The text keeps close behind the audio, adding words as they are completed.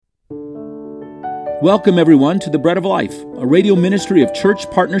Welcome, everyone, to the Bread of Life, a radio ministry of Church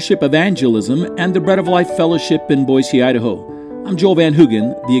Partnership Evangelism and the Bread of Life Fellowship in Boise, Idaho. I'm Joel Van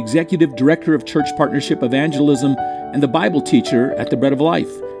Hoogen, the Executive Director of Church Partnership Evangelism and the Bible teacher at the Bread of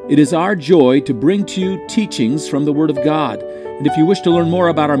Life. It is our joy to bring to you teachings from the Word of God. And if you wish to learn more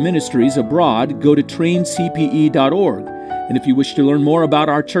about our ministries abroad, go to traincpe.org. And if you wish to learn more about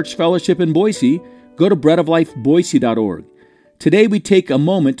our church fellowship in Boise, go to breadoflifeboise.org. Today we take a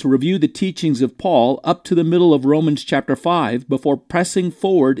moment to review the teachings of Paul up to the middle of Romans chapter 5 before pressing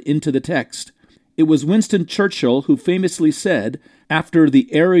forward into the text. It was Winston Churchill who famously said, after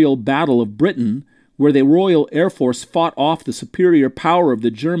the aerial battle of Britain, where the Royal Air Force fought off the superior power of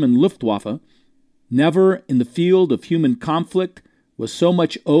the German Luftwaffe, "Never in the field of human conflict was so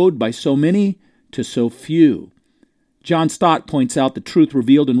much owed by so many to so few." John Stott points out the truth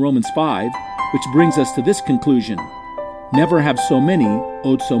revealed in Romans 5, which brings us to this conclusion. Never have so many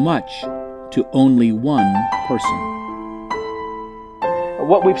owed so much to only one person.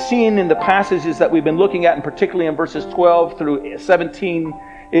 What we've seen in the passages that we've been looking at, and particularly in verses 12 through 17,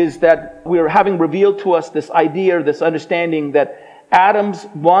 is that we are having revealed to us this idea, this understanding that Adam's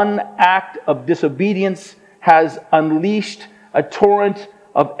one act of disobedience has unleashed a torrent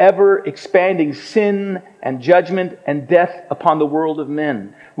of ever-expanding sin and judgment and death upon the world of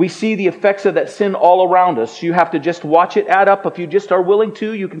men. We see the effects of that sin all around us. You have to just watch it add up. If you just are willing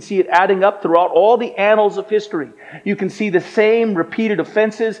to, you can see it adding up throughout all the annals of history. You can see the same repeated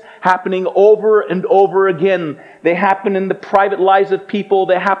offenses happening over and over again. They happen in the private lives of people.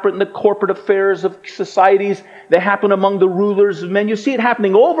 They happen in the corporate affairs of societies. They happen among the rulers of men. You see it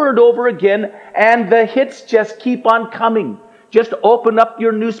happening over and over again, and the hits just keep on coming. Just open up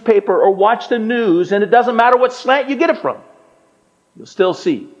your newspaper or watch the news, and it doesn't matter what slant you get it from. You'll still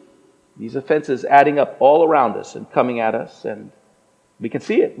see these offenses adding up all around us and coming at us, and we can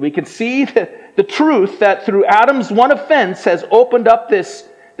see it. We can see the truth that through Adam's one offense has opened up this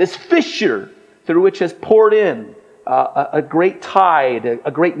fissure through which has poured in a great tide,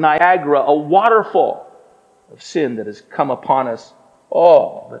 a great Niagara, a waterfall of sin that has come upon us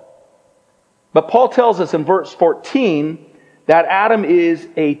all. But Paul tells us in verse 14 that Adam is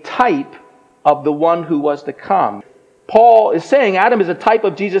a type of the one who was to come. Paul is saying Adam is a type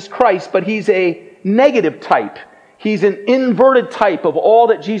of Jesus Christ, but he's a negative type. He's an inverted type of all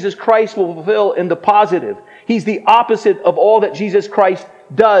that Jesus Christ will fulfill in the positive. He's the opposite of all that Jesus Christ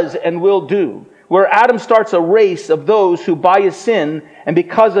does and will do. Where Adam starts a race of those who by his sin and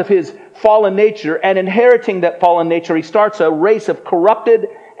because of his fallen nature and inheriting that fallen nature, he starts a race of corrupted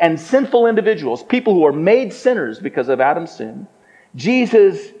and sinful individuals, people who are made sinners because of Adam's sin.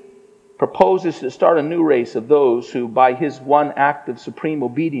 Jesus proposes to start a new race of those who, by his one act of supreme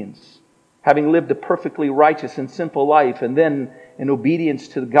obedience, having lived a perfectly righteous and simple life, and then in obedience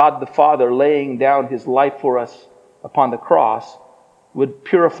to God the Father, laying down his life for us upon the cross, would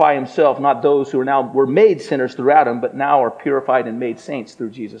purify himself, not those who were made sinners through Adam, but now are purified and made saints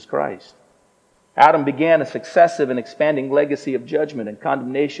through Jesus Christ. Adam began a successive and expanding legacy of judgment and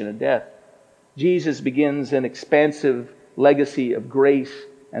condemnation and death. Jesus begins an expansive legacy of grace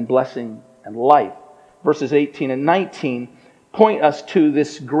and blessing and life. Verses 18 and 19 point us to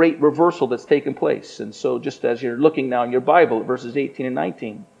this great reversal that's taken place. And so just as you're looking now in your Bible at verses 18 and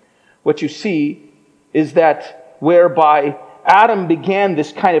 19, what you see is that whereby Adam began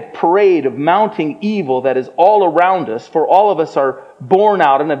this kind of parade of mounting evil that is all around us, for all of us are born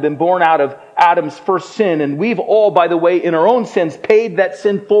out and have been born out of Adam's first sin, and we've all, by the way, in our own sins, paid that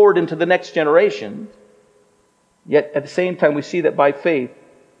sin forward into the next generation. Yet at the same time, we see that by faith,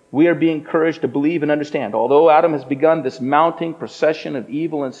 we are being encouraged to believe and understand. Although Adam has begun this mounting procession of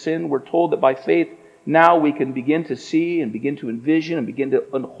evil and sin, we're told that by faith, now we can begin to see and begin to envision and begin to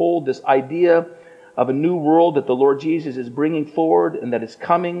unfold this idea of a new world that the Lord Jesus is bringing forward and that is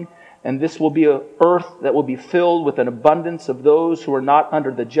coming. And this will be an earth that will be filled with an abundance of those who are not under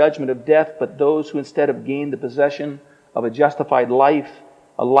the judgment of death, but those who instead have gained the possession of a justified life,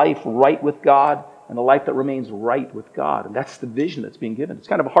 a life right with God, and a life that remains right with God. And that's the vision that's being given. It's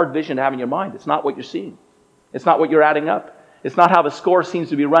kind of a hard vision to have in your mind. It's not what you're seeing. It's not what you're adding up. It's not how the score seems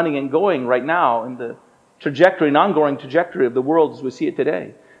to be running and going right now in the trajectory, an ongoing trajectory of the world as we see it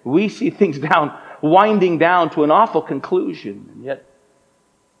today. We see things winding down to an awful conclusion. And yet,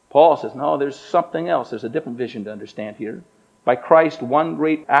 Paul says, no, there's something else. There's a different vision to understand here. By Christ's one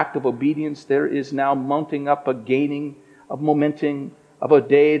great act of obedience, there is now mounting up a gaining of momentum of a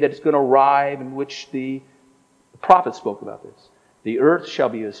day that is going to arrive in which the prophet spoke about this. The earth shall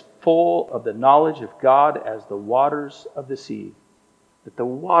be as full of the knowledge of God as the waters of the sea. That the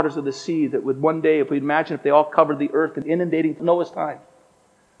waters of the sea that would one day, if we imagine if they all covered the earth and inundating Noah's time,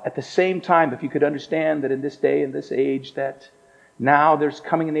 At the same time, if you could understand that in this day, in this age, that now there's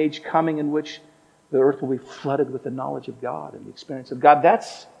coming an age coming in which the earth will be flooded with the knowledge of God and the experience of God.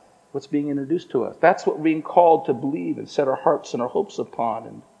 That's what's being introduced to us. That's what we're being called to believe and set our hearts and our hopes upon.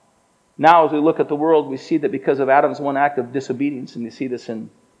 And now as we look at the world, we see that because of Adam's one act of disobedience, and you see this in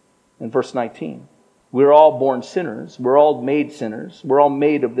verse 19, we're all born sinners. We're all made sinners. We're all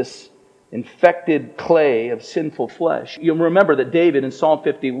made of this infected clay of sinful flesh. You'll remember that David in Psalm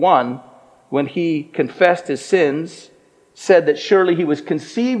 51, when he confessed his sins, said that surely he was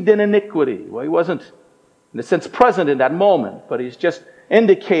conceived in iniquity. Well, he wasn't, in a sense, present in that moment, but he's just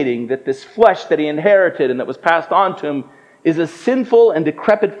indicating that this flesh that he inherited and that was passed on to him is a sinful and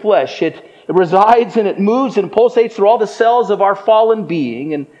decrepit flesh. It resides and it moves and pulsates through all the cells of our fallen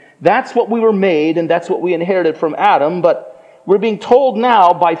being, and that's what we were made, and that's what we inherited from Adam. But we're being told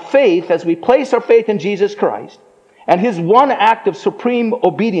now by faith, as we place our faith in Jesus Christ and His one act of supreme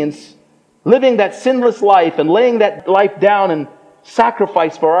obedience, living that sinless life and laying that life down in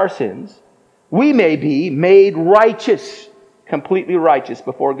sacrifice for our sins, we may be made righteous, completely righteous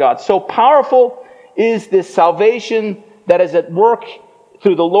before God. So powerful is this salvation that is at work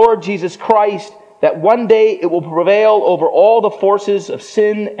through the Lord Jesus Christ, that one day it will prevail over all the forces of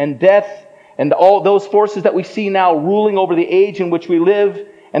sin and death and all those forces that we see now ruling over the age in which we live,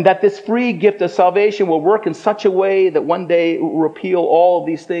 and that this free gift of salvation will work in such a way that one day it will repeal all of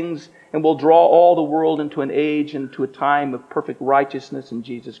these things and will draw all the world into an age, into a time of perfect righteousness in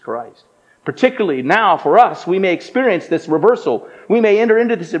Jesus Christ. Particularly now for us, we may experience this reversal. We may enter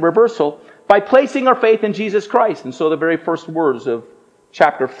into this reversal by placing our faith in Jesus Christ. And so the very first words of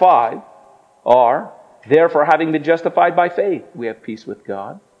chapter 5 are, therefore, having been justified by faith, we have peace with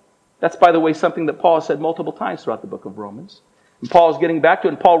God. That's, by the way, something that Paul has said multiple times throughout the book of Romans. And Paul is getting back to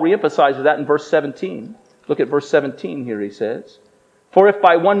it, and Paul reemphasizes that in verse 17. Look at verse 17 here, he says, for if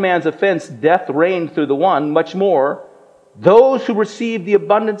by one man's offense death reigned through the one, much more those who receive the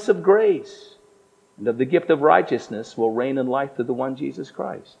abundance of grace and of the gift of righteousness will reign in life through the one Jesus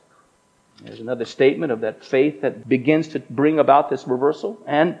Christ. There's another statement of that faith that begins to bring about this reversal.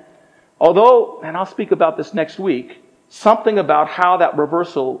 And although, and I'll speak about this next week, something about how that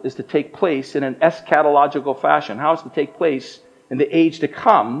reversal is to take place in an eschatological fashion, how it's to take place in the age to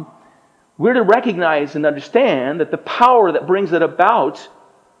come, we're to recognize and understand that the power that brings it about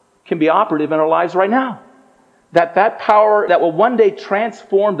can be operative in our lives right now. That power that will one day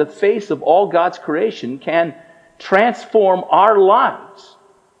transform the face of all God's creation can transform our lives,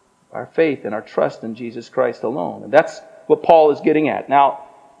 our faith and our trust in Jesus Christ alone. And that's what Paul is getting at. Now,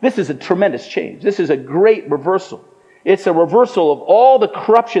 this is a tremendous change. This is a great reversal. It's a reversal of all the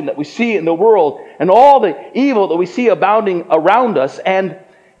corruption that we see in the world and all the evil that we see abounding around us. And,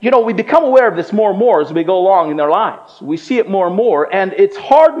 we become aware of this more and more as we go along in our lives. We see it more and more, and it's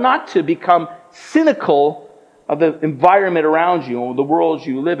hard not to become cynical of the environment around you and the world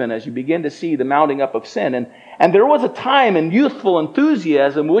you live in as you begin to see the mounting up of sin. And there was a time in youthful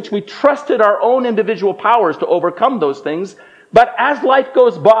enthusiasm in which we trusted our own individual powers to overcome those things. But as life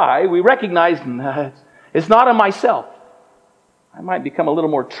goes by, we recognize it's not in myself. I might become a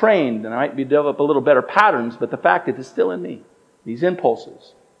little more trained and I might develop a little better patterns, but the fact is it's still in me. These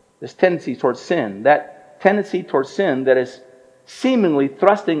impulses, this tendency towards sin, that tendency towards sin that is seemingly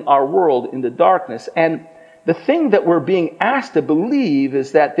thrusting our world into darkness. And the thing that we're being asked to believe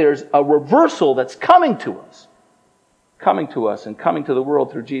is that there's a reversal that's coming to us and coming to the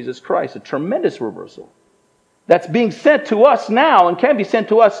world through Jesus Christ, a tremendous reversal that's being sent to us now and can be sent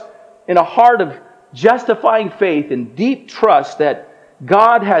to us in a heart of justifying faith and deep trust that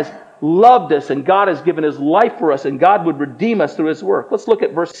God has loved us and God has given His life for us and God would redeem us through His work. Let's look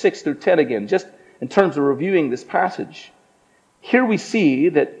at verse 6 through 10 again, just in terms of reviewing this passage. Here we see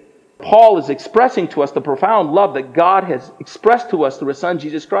that Paul is expressing to us the profound love that God has expressed to us through His Son,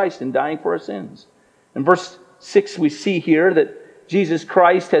 Jesus Christ, in dying for our sins. In verse 6 we see here that Jesus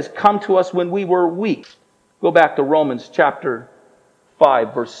Christ has come to us when we were weak. Go back to Romans chapter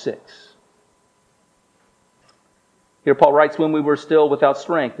 5, verse 6. Here Paul writes, when we were still without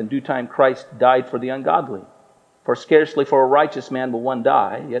strength, in due time Christ died for the ungodly. For scarcely for a righteous man will one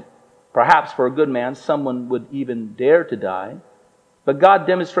die, yet perhaps for a good man someone would even dare to die. But God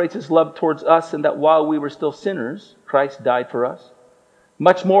demonstrates His love towards us in that while we were still sinners, Christ died for us.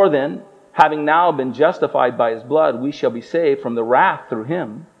 Much more then, having now been justified by His blood, we shall be saved from the wrath through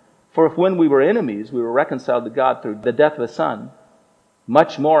Him. For if when we were enemies, we were reconciled to God through the death of His Son,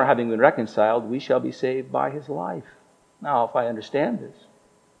 much more having been reconciled, we shall be saved by His life. Now, if I understand this,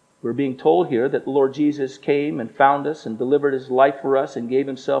 we're being told here that the Lord Jesus came and found us and delivered His life for us and gave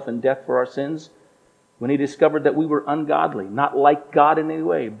Himself in death for our sins, when he discovered that we were ungodly, not like God in any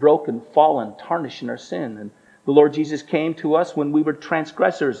way, broken, fallen, tarnished in our sin. And the Lord Jesus came to us when we were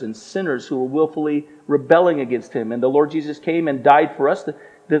transgressors and sinners who were willfully rebelling against him. And the Lord Jesus came and died for us.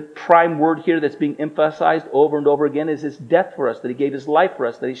 The prime word here that's being emphasized over and over again is his death for us, that he gave his life for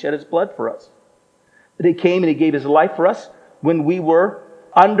us, that he shed his blood for us. That he came and he gave his life for us when we were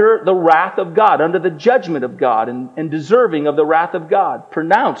under the wrath of God, under the judgment of God, and deserving of the wrath of God,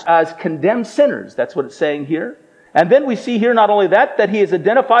 pronounced as condemned sinners. That's what it's saying here. And then we see here not only that he has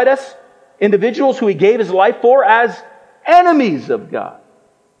identified us, individuals who he gave his life for, as enemies of God,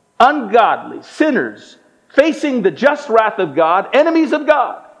 ungodly, sinners, facing the just wrath of God, enemies of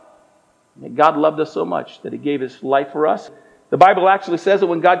God. And God loved us so much that he gave his life for us. The Bible actually says that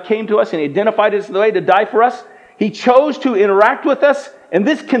when God came to us and he identified us the way to die for us, he chose to interact with us in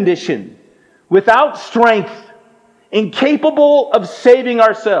this condition, without strength, incapable of saving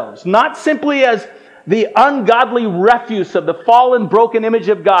ourselves, not simply as the ungodly refuse of the fallen, broken image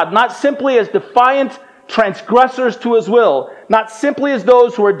of God, not simply as defiant transgressors to his will, not simply as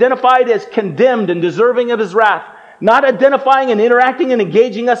those who are identified as condemned and deserving of his wrath, not identifying and interacting and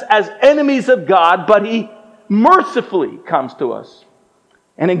engaging us as enemies of God, but he mercifully comes to us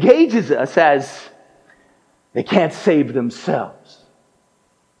and engages us as they can't save themselves.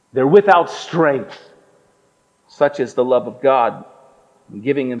 They're without strength. Such is the love of God in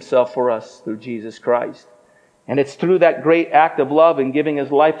giving himself for us through Jesus Christ. And it's through that great act of love and giving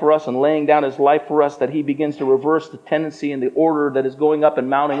his life for us and laying down his life for us that he begins to reverse the tendency and the order that is going up and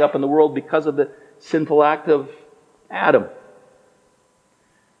mounting up in the world because of the sinful act of Adam.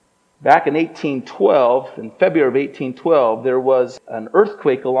 Back in 1812, in February of 1812, there was an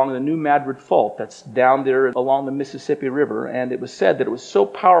earthquake along the New Madrid Fault that's down there along the Mississippi River, and it was said that it was so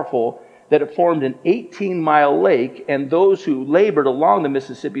powerful that it formed an 18-mile lake, and those who labored along the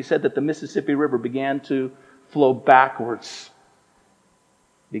Mississippi said that the Mississippi River began to flow backwards.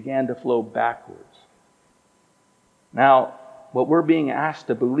 Now, what we're being asked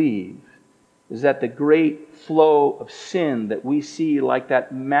to believe is that the great flow of sin that we see, like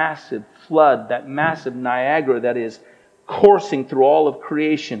that massive flood, that massive Niagara that is coursing through all of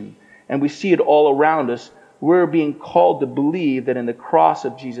creation, and we see it all around us, we're being called to believe that in the cross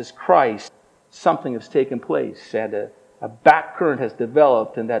of Jesus Christ, something has taken place, and a back current has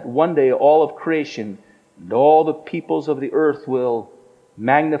developed, and that one day all of creation and all the peoples of the earth will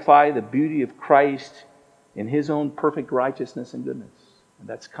magnify the beauty of Christ in his own perfect righteousness and goodness. And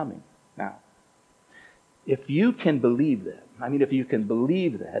that's coming now. If you can believe that,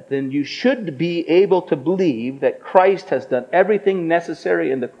 then you should be able to believe that Christ has done everything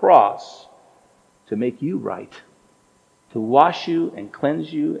necessary in the cross to make you right, to wash you and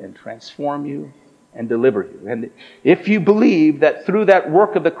cleanse you and transform you and deliver you. And if you believe that through that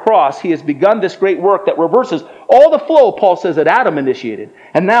work of the cross, he has begun this great work that reverses all the flow, Paul says, that Adam initiated,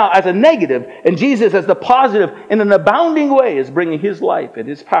 and now as a negative, and Jesus as the positive in an abounding way is bringing his life and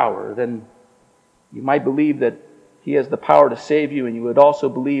his power, then you might believe that he has the power to save you, and you would also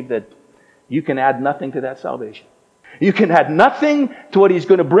believe that you can add nothing to that salvation. You can add nothing to what he's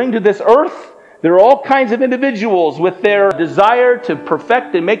going to bring to this earth. There are all kinds of individuals with their desire to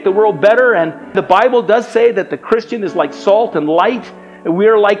perfect and make the world better, and the Bible does say that the Christian is like salt and light, and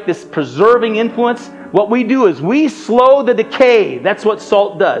we're like this preserving influence. What we do is we slow the decay. That's what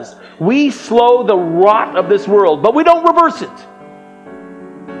salt does. We slow the rot of this world, but we don't reverse it.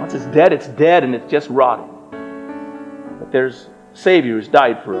 Once it's dead and it's just rotting. But there's a Savior who's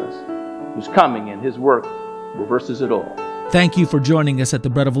died for us, who's coming, and his work reverses it all. Thank you for joining us at the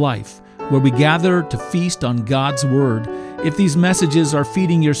Bread of Life, where we gather to feast on God's Word. If these messages are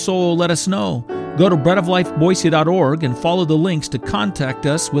feeding your soul, let us know. Go to breadoflifeboise.org and follow the links to contact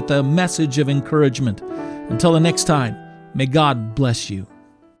us with a message of encouragement. Until the next time, may God bless you.